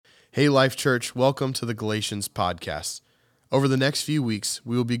Hey, Life Church, welcome to the Galatians podcast. Over the next few weeks,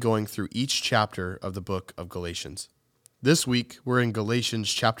 we will be going through each chapter of the book of Galatians. This week, we're in Galatians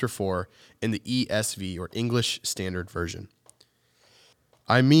chapter 4 in the ESV, or English Standard Version.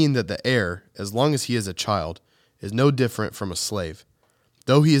 I mean that the heir, as long as he is a child, is no different from a slave,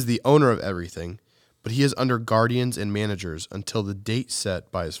 though he is the owner of everything, but he is under guardians and managers until the date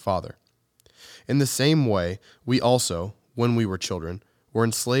set by his father. In the same way, we also, when we were children, were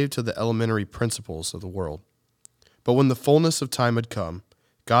enslaved to the elementary principles of the world. But when the fullness of time had come,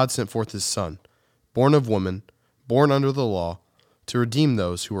 God sent forth his Son, born of woman, born under the law, to redeem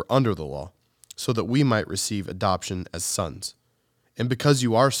those who were under the law, so that we might receive adoption as sons. And because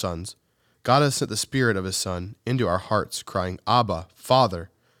you are sons, God has sent the Spirit of his Son into our hearts, crying, Abba, Father.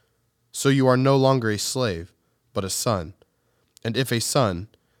 So you are no longer a slave, but a son. And if a son,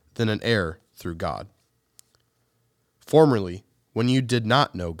 then an heir through God. Formerly, when you did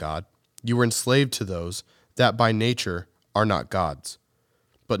not know God, you were enslaved to those that by nature are not God's.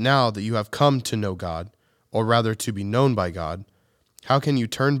 But now that you have come to know God, or rather to be known by God, how can you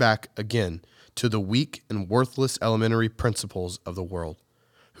turn back again to the weak and worthless elementary principles of the world,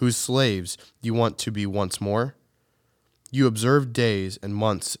 whose slaves you want to be once more? You observe days and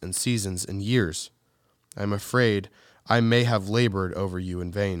months and seasons and years. I am afraid I may have labored over you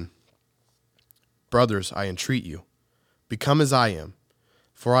in vain. Brothers, I entreat you, become as I am,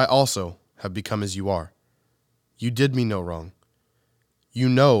 for I also have become as you are. You did me no wrong. You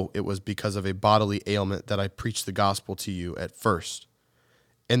know it was because of a bodily ailment that I preached the gospel to you at first.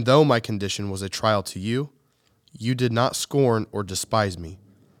 And though my condition was a trial to you, you did not scorn or despise me,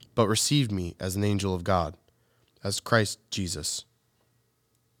 but received me as an angel of God, as Christ Jesus.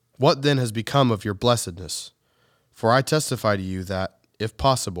 What then has become of your blessedness? For I testify to you that, if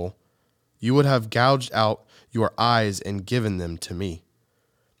possible, you would have gouged out your eyes and given them to me.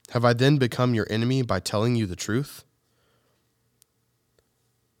 Have I then become your enemy by telling you the truth?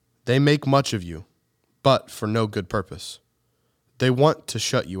 They make much of you, but for no good purpose. They want to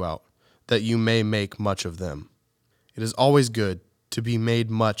shut you out, that you may make much of them. It is always good to be made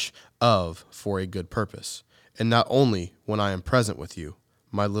much of for a good purpose, and not only when I am present with you,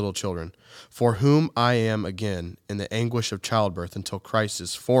 my little children, for whom I am again in the anguish of childbirth until Christ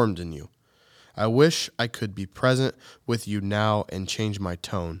is formed in you. I wish I could be present with you now and change my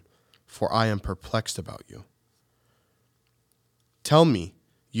tone, for I am perplexed about you. Tell me,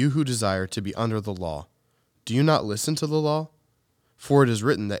 you who desire to be under the law, do you not listen to the law? For it is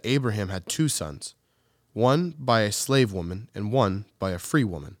written that Abraham had two sons, one by a slave woman and one by a free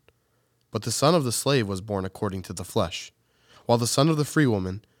woman. But the son of the slave was born according to the flesh, while the son of the free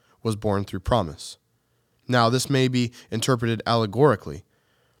woman was born through promise. Now this may be interpreted allegorically.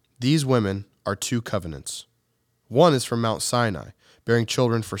 These women are two covenants. One is from Mount Sinai, bearing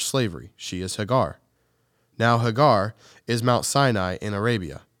children for slavery. She is Hagar. Now Hagar is Mount Sinai in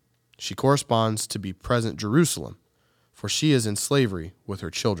Arabia. She corresponds to be present Jerusalem, for she is in slavery with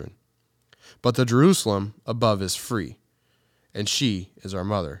her children. But the Jerusalem above is free, and she is our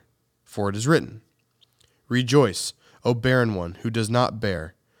mother. For it is written, Rejoice, O barren one who does not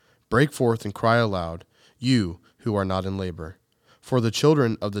bear. Break forth and cry aloud, you who are not in labor. For the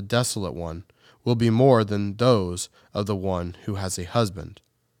children of the desolate one will be more than those of the one who has a husband.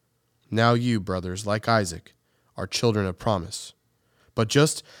 Now you, brothers, like Isaac, are children of promise. But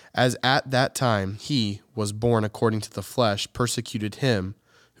just as at that time he was born according to the flesh, persecuted him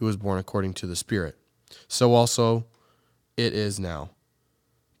who was born according to the Spirit, so also it is now.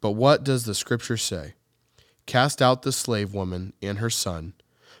 But what does the Scripture say? Cast out the slave woman and her son,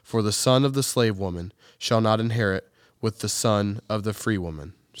 for the son of the slave woman shall not inherit with the son of the free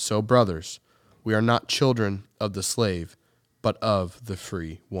woman. So, brothers, we are not children of the slave, but of the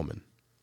free woman.